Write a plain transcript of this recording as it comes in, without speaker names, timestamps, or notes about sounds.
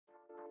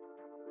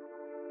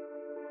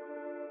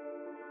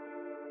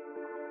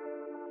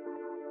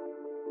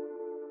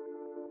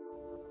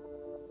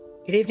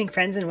Good evening,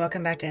 friends, and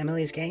welcome back to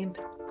Emilysgame.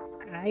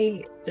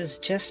 I was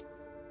just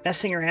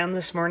messing around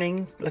this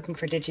morning, looking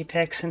for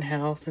digipicks and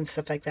health and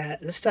stuff like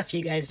that. This stuff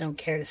you guys don't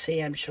care to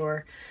see, I'm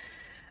sure,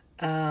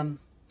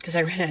 because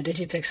I ran out of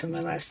digipicks in my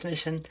last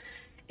mission.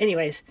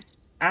 Anyways,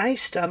 I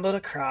stumbled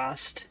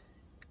across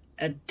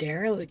a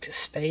derelict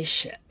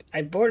spaceship.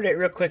 I boarded it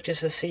real quick just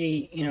to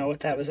see,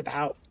 what that was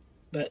about,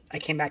 but I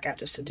came back out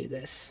just to do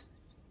this.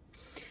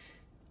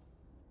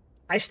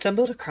 I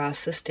stumbled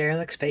across this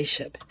derelict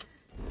spaceship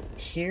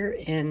here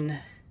in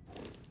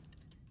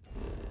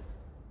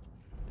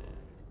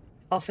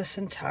Alpha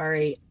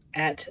Centauri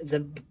at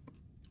the,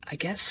 I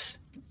guess,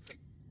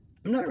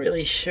 I'm not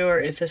really sure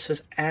if this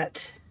was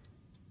at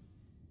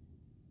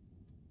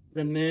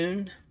the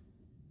moon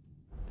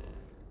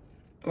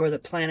or the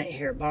planet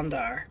here,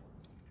 Bondar.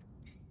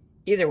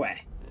 Either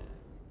way,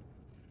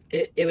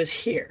 it was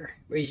here,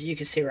 where you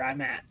can see where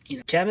I'm at.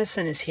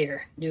 Jemison is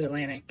here, New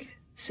Atlantic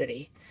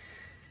City.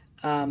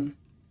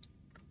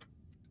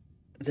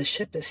 The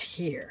ship is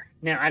here.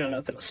 Now, I don't know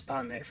if it'll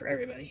spawn there for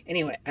everybody.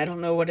 Anyway, I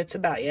don't know what it's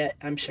about yet.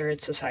 I'm sure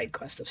it's a side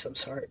quest of some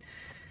sort.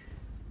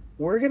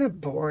 We're going to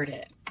board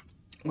it.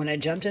 When I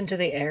jumped into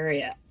the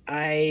area,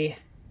 I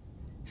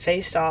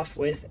faced off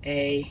with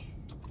a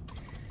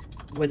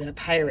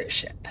pirate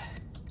ship.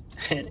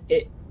 And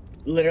it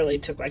literally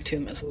took like 2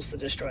 missiles to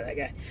destroy that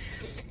guy.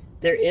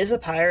 There is a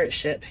pirate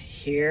ship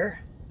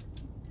here.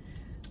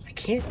 I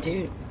can't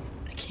do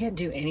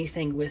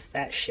anything with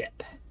that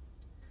ship.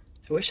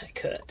 I wish I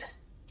could.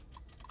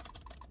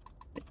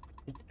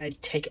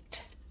 I'd take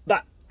it,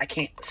 but I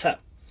can't. So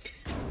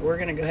we're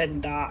gonna go ahead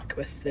and dock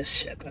with this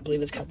ship. I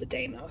believe it's called the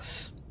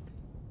Deimos.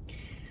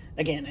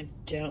 Again, I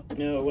don't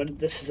know what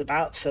this is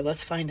about, so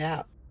let's find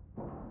out.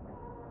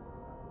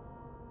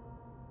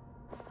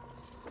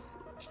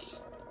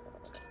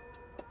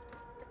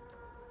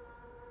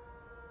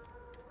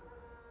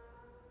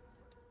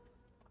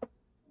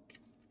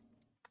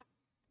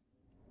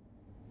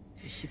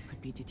 The ship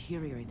could be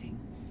deteriorating.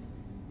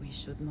 We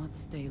should not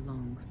stay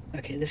long.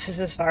 Okay, this is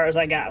as far as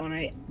I got when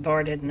I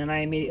boarded, and then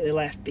I immediately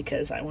left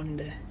because I wanted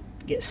to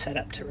get set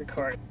up to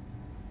record.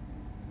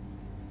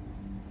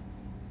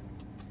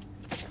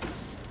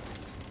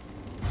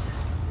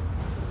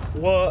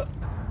 What?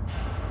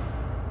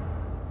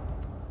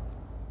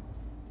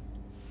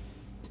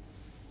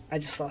 I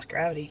just lost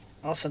gravity.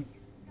 Awesome.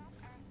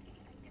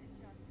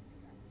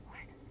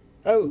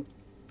 Oh.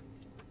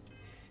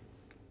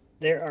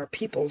 There are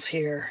peoples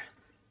here.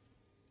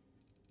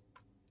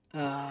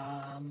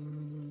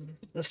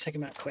 Let's take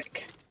them out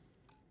quick.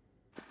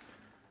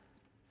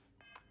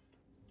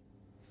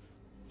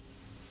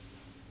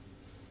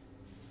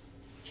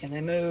 Can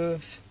I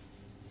move?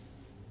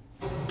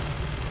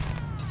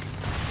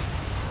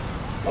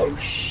 Oh,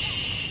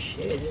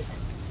 shit.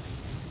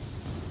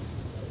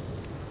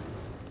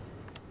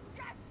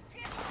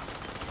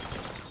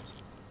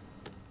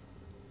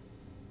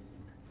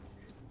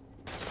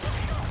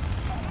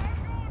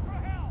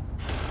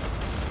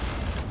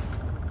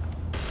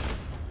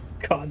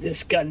 God,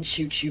 this gun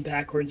shoots you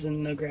backwards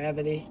in no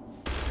gravity.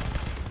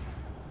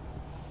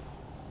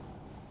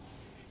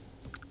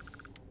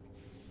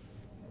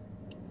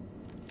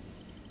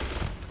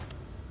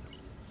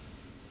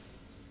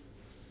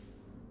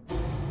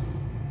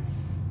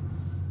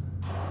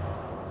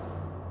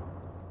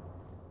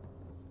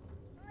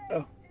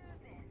 Oh.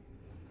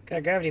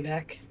 Got gravity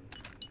back.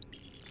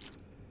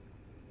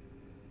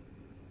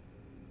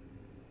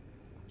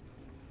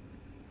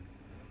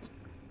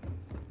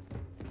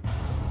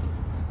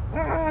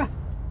 Ah!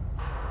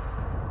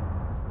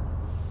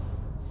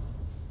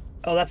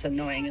 Oh, that's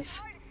annoying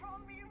as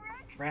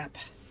crap.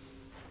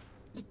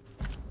 If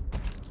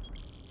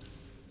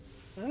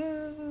I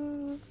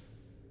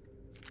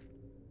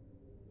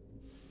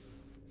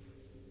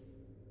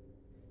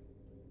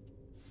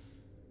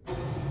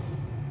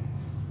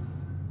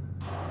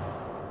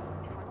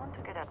want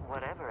to get at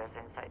whatever is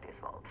inside this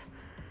vault,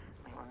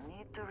 we will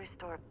need to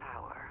restore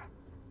power.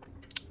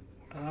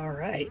 All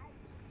right.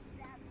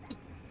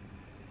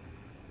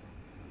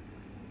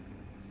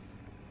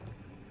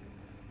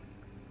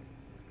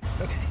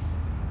 Okay.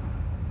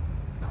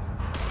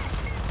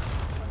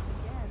 Once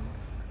again,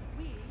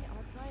 we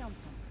are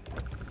triumphant.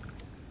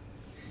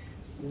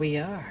 We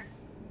are.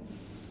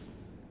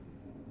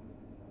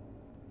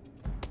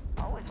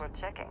 Always worth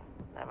checking.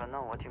 Never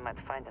know what you might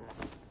find in them.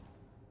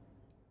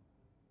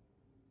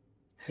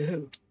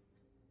 Who?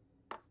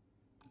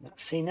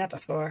 Not seen that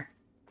before.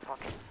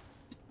 Pockets.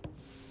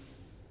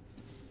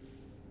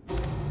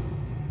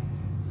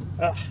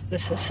 Oh,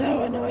 this is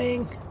so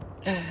annoying.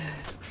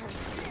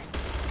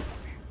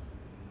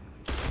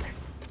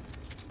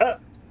 Oh.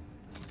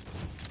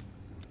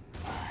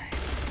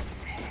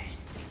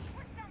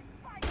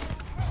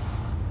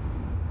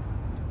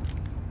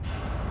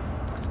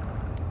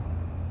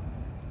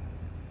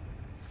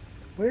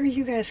 Where are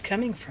you guys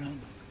coming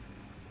from?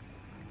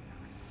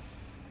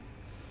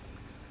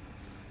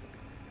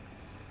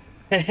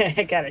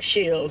 I got a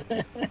shield.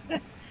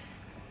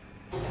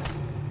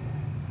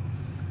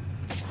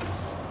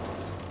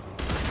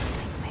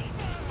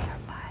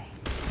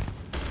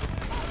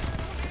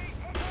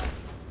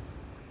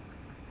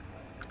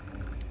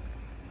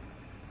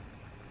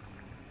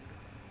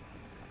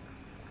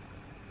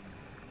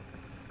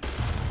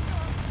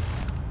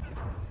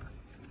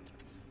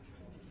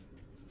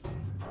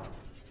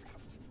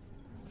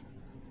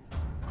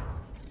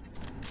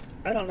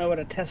 I don't know what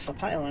a Tesla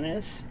pylon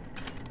is.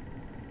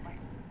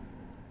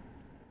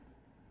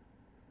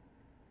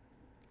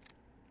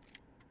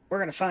 We're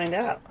gonna find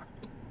out.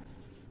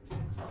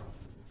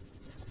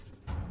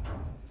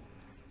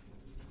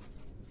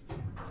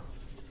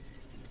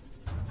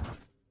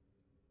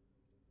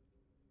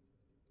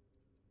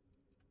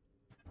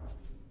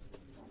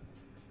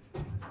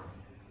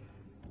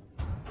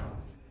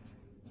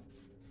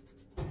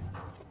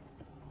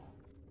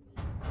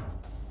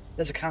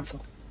 There's a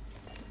console.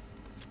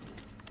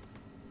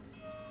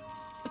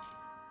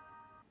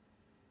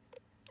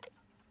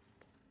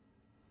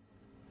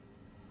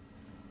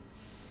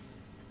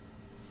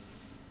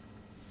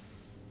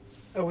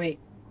 Oh wait,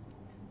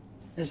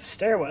 there's a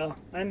stairwell.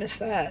 I missed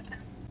that.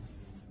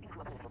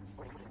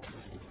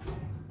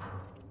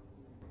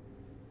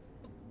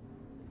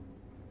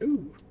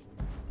 Ooh.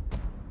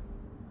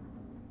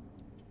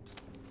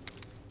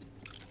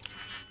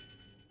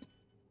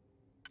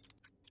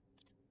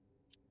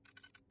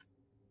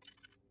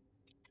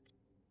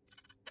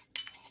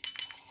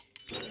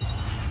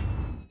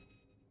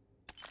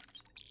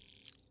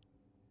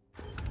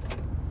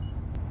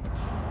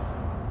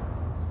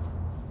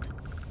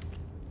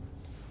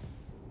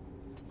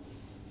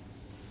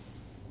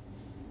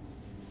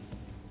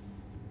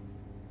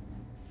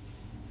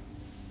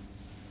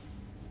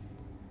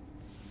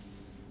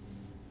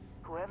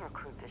 Whoever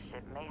crewed this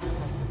ship may have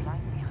left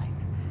supplies behind.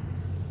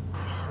 We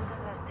should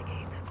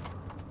investigate.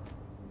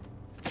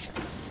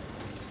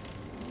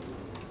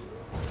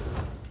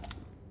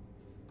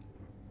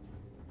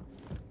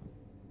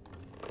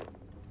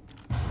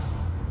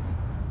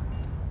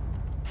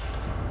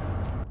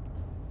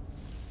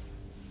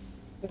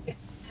 Okay,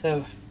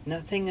 so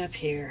nothing up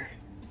here.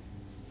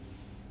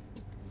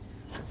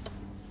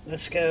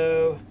 Let's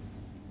go.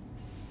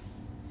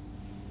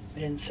 I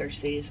didn't search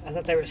these. I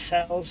thought they were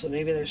cells, but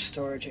maybe they're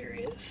storage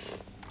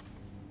areas.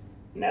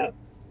 Nope,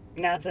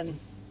 nothing.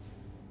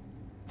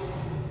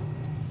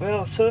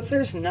 Well, so if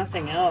there's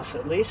nothing else,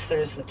 at least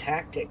there's the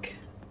tactic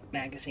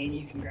magazine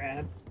you can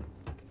grab.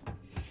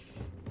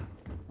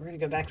 We're gonna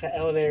go back to the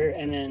elevator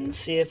and then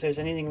see if there's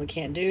anything we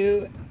can't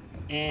do.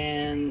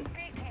 And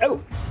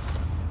oh!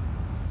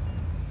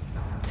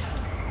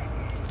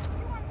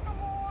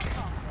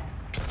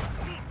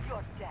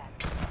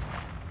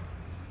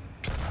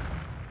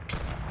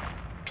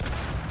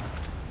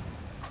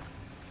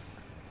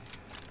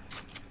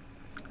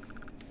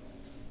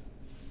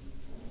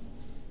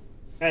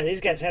 Alright,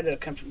 these guys had to have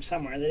come from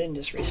somewhere. They didn't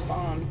just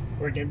respawn.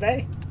 Or did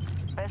they?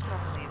 Best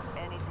not to leave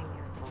anything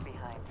useful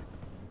behind.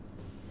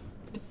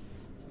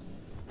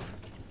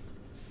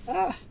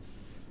 Ah!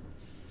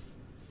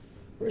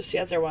 Where's the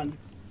other one?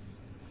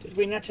 Did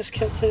we not just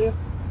kill two?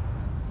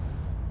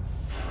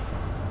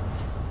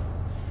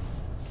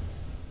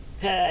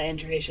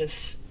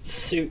 Andreja's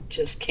suit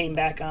just came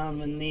back on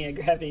when the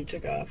gravity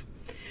took off.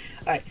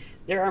 Alright,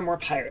 there are more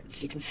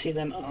pirates. You can see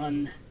them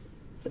on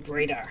the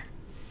radar.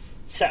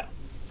 So,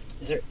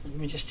 let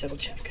me just double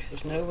check.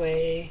 There's no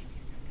way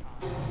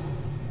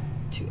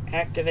to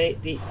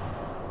activate the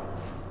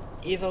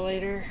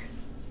evelator.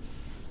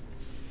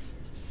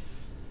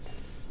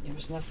 There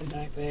was nothing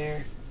back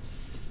there.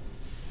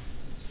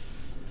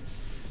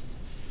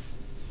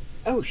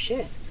 Oh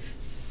shit!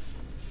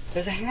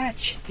 There's a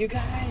hatch, you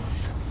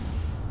guys!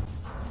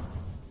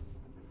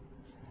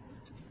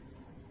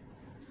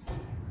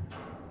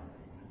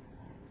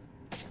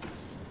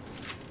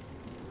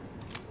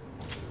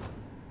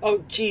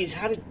 Oh geez,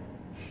 how did...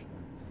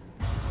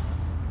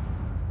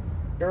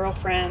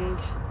 Girlfriend.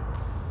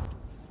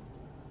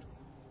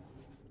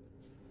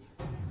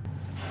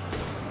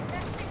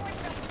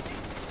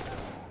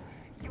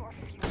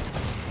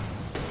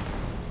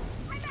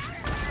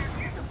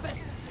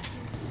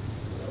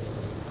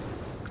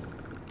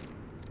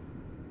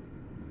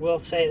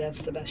 We'll say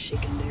that's the best she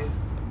can do.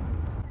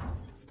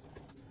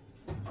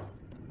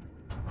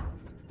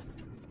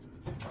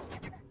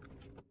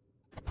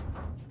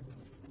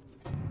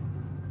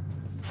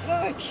 Oh,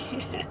 I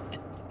can't.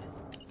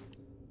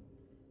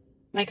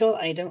 Michael,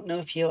 I don't know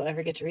if you'll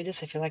ever get to read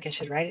this. I feel like I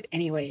should write it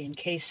anyway, in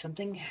case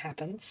something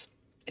happens.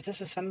 If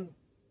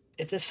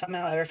this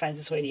somehow ever finds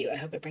its way to you, I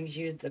hope it brings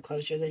you the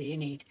closure that you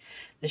need.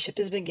 The ship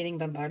has been getting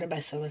bombarded by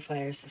solar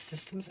flares. The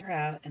systems are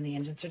out, and the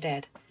engines are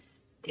dead.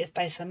 If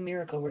by some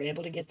miracle we're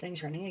able to get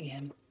things running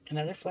again,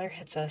 another flare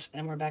hits us,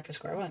 and we're back to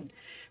square one.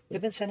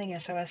 We've been sending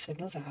SOS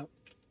signals out,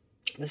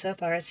 but so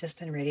far it's just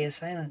been radio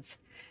silence.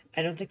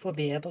 I don't think we'll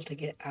be able to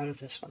get out of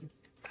this one.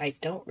 I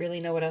don't really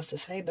know what else to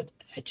say, but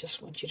I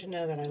just want you to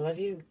know that I love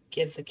you.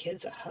 Give the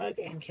kids a hug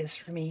and kiss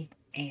for me,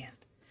 Anne.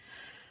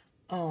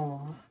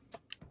 Aww.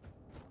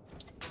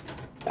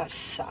 That's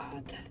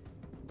sad.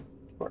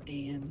 Poor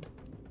Anne.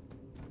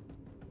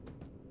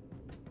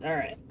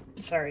 Alright.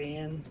 Sorry,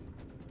 Anne.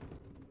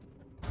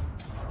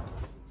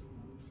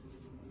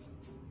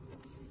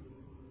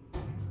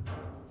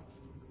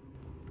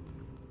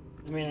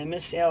 I mean, I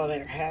missed the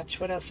elevator hatch.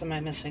 What else am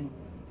I missing?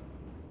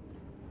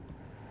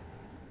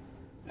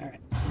 Alright,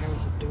 there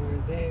was a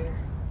door there.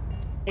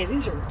 Hey,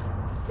 these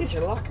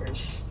are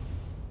lockers.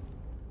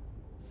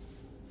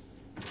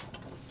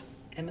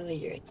 Emily,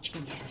 you're a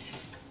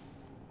genius.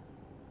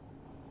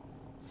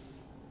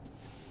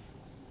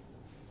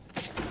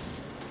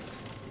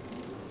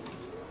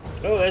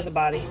 Oh, there's a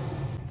body.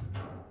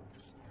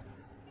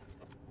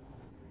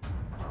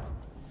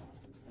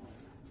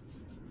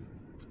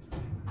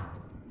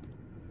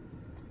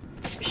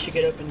 You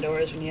could open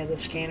doors when you have the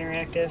scanner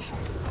active.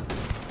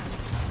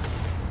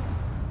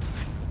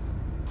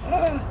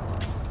 Ah!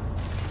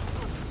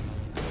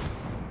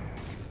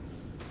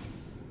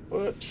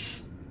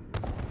 Whoops.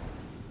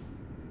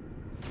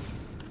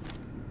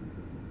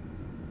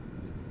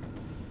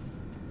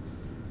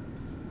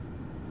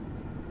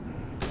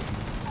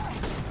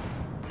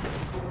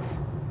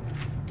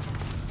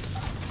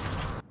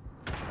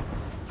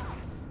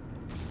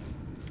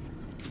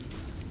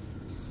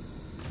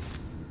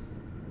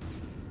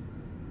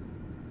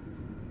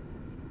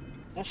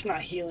 That's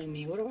not healing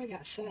me. What do I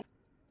got set?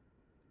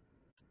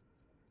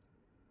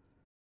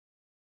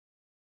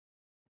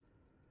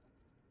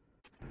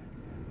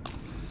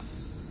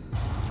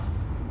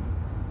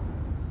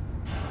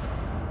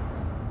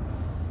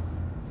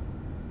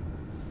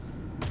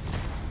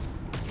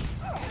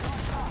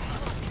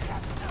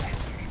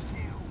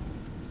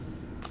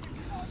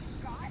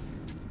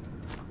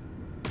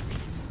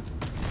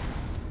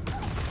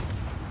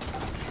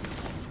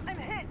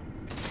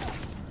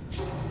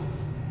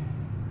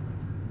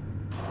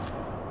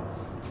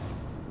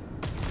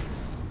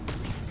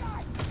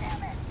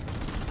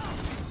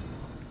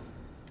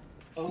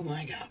 Oh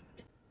my god.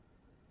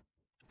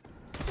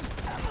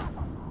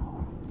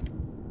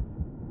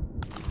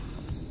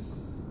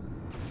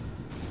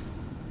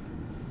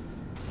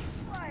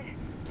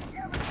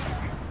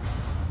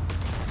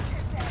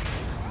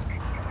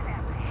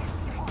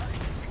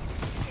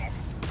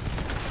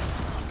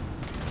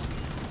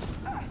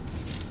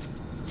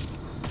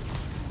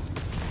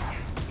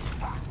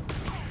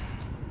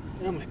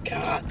 Oh my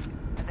god.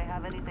 Do they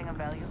have anything of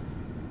value?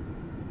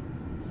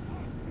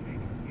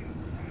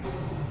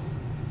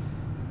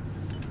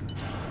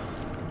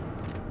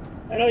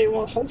 I know you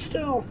won't hold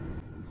still.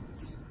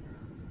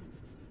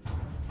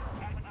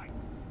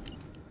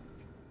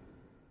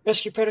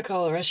 Rescue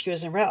protocol. A rescue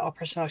is en route. All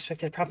personnel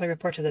expected to promptly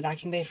report to the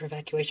docking bay for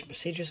evacuation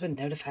procedures when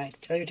notified.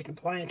 Failure to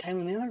comply in a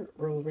timely manner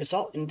will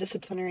result in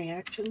disciplinary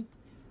action.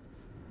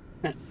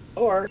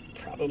 Or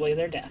probably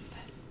their death.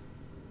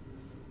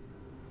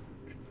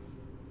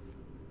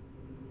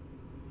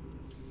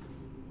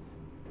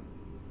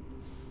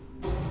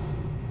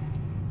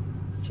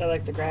 So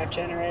like the grab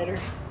generator.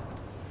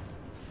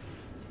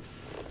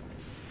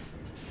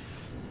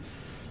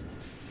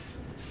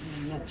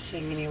 I'm not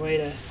seeing any way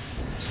to...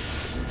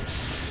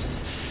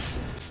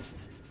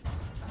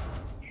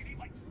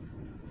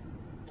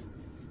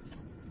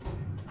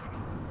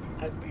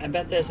 I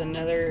bet there's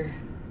another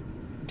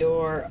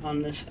door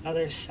on this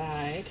other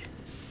side.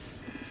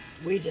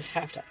 We just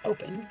have to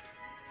open.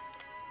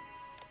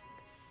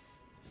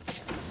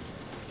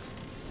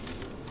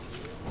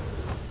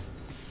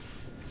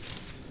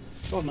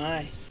 Oh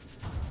my.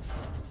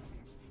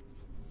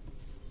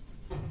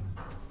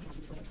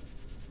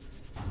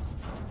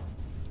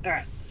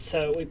 Alright,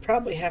 so we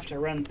probably have to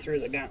run through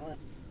the gauntlet.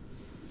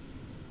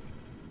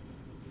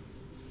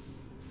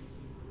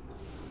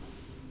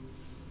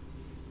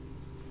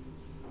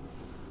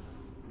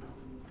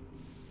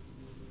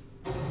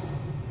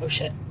 Oh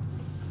shit.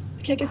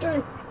 I can't get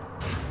through.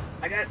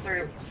 I got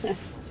through.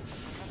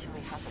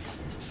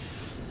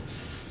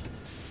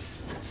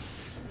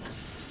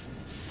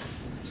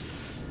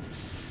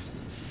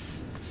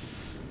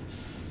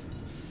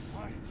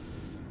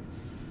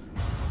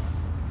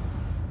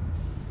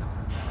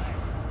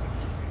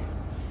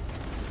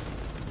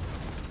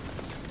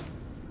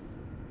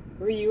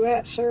 Where are you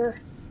at, sir?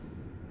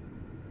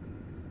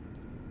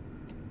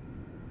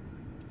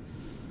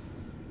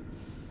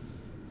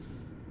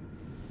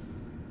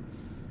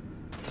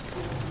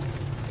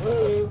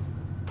 Whoa.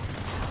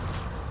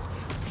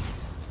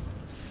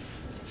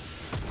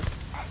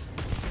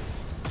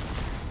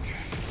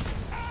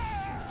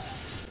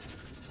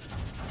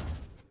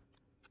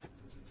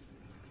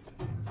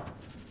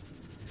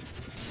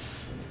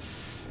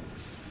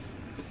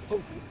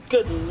 Oh,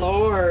 good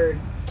Lord.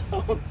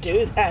 Don't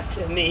do that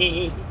to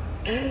me.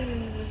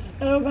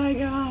 Oh my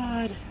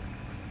god.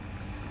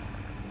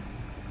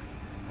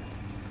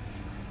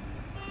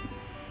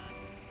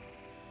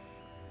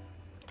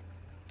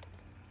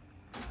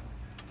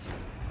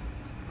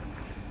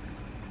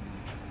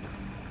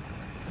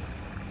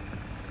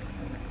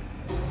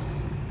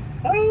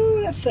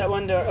 Oh, that's that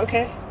one door.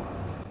 Okay.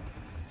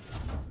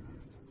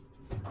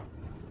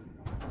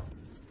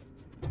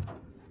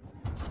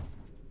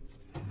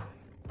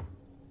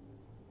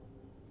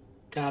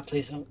 God,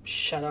 please don't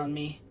shut on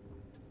me.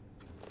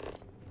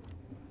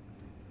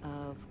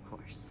 Of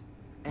course.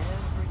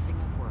 Everything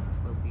I've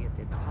worked will be at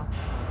the top of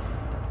the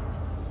budget.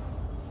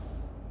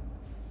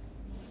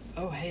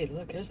 Oh, hey,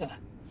 look, there's a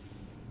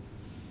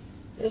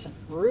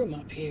room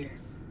up here.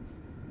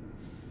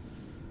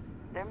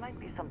 There might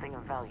be something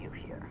of value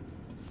here.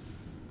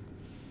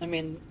 I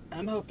mean,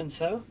 I'm hoping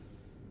so.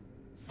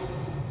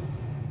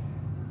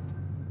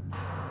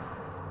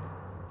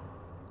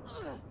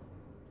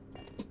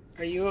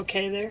 Are you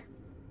okay there?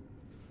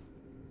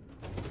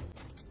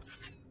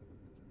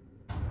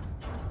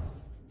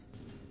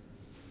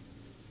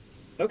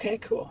 Okay,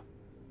 cool.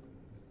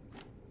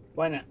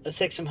 Why not? Let's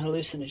take some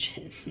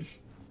hallucinogen.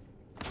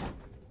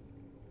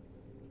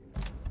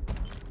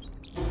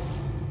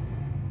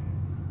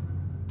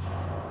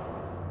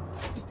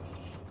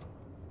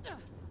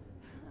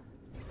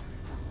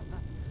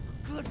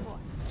 Good boy.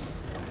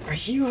 Are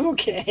you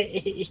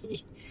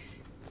okay?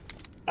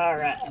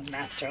 Alright, a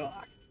master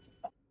lock.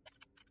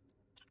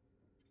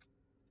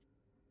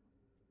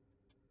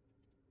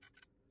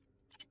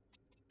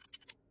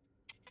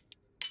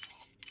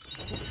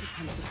 I think we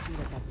can succeed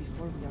at that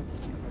before we are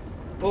discovered.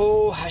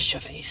 Oh, hush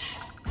your face.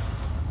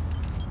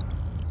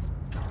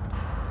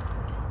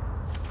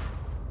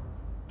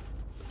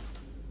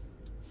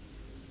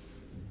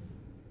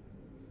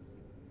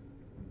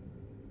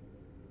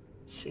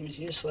 Seems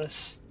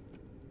useless.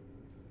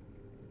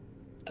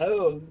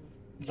 Oh,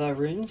 the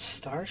rune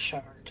star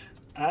shard.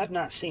 I've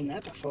not seen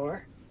that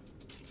before.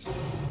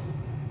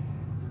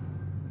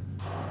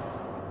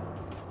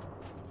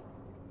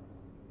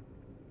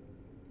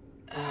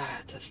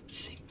 It doesn't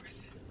seem worth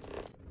it.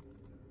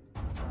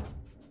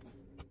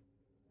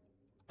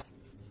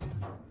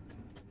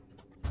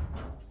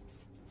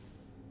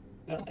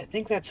 Well, I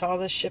think that's all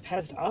this ship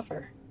has to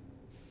offer.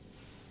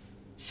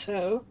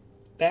 So,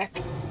 back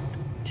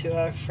to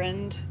our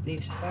friend, the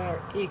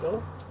Star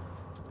Eagle.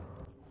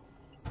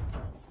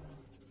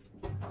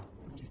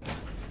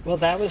 Well,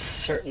 that was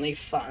certainly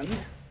fun.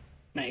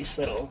 Nice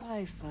little...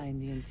 I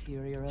find the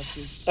interior of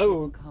this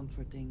Oh, ship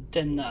comforting.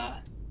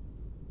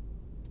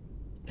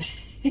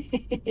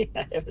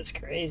 It was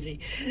crazy.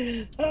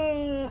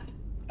 Oh,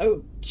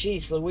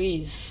 geez,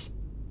 Louise.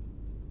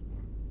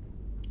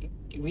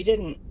 We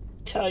didn't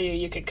tell you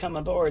you could come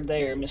aboard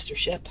there, Mr.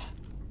 Ship.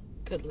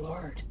 Good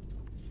lord.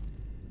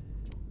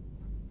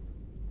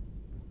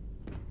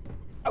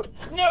 Oh,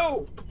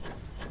 no!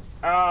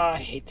 Ah, I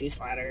hate these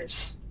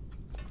ladders.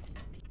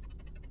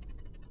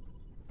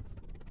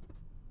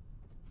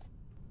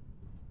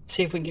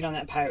 See if we can get on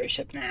that pirate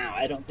ship now.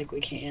 I don't think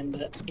we can,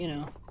 but, you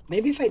know.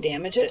 Maybe if I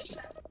damage it?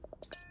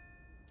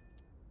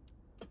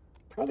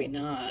 Probably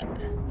not.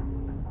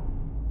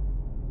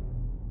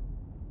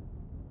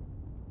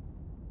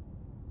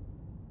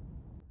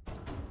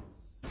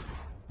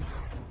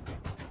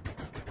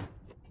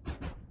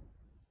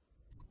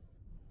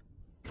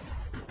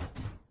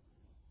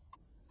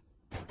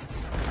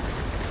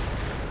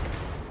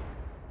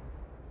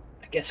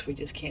 I guess we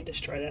just can't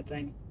destroy that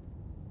thing.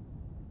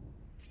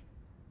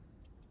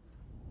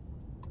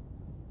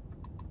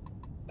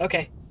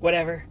 Okay,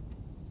 whatever.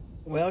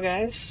 Well,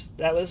 guys,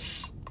 that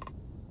was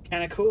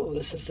kind of cool.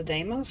 This is the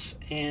Deimos,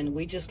 and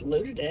we just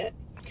looted it.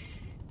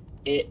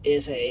 It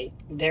is a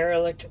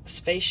derelict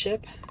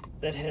spaceship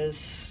that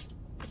has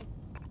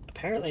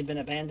apparently been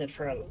abandoned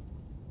for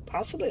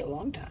possibly a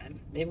long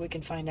time. Maybe we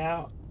can find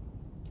out.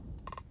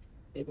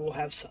 Maybe we'll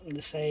have something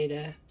to say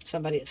to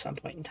somebody at some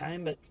point in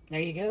time, but there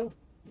you go.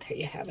 There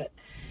you have it.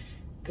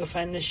 Go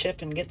find this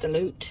ship and get the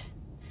loot.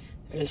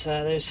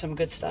 There's some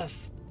good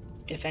stuff.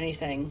 If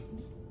anything,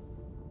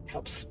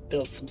 helps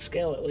build some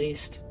skill at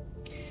least.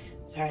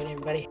 Alright,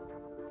 everybody.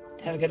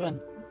 Have a good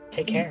one.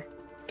 Take care.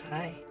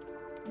 Bye.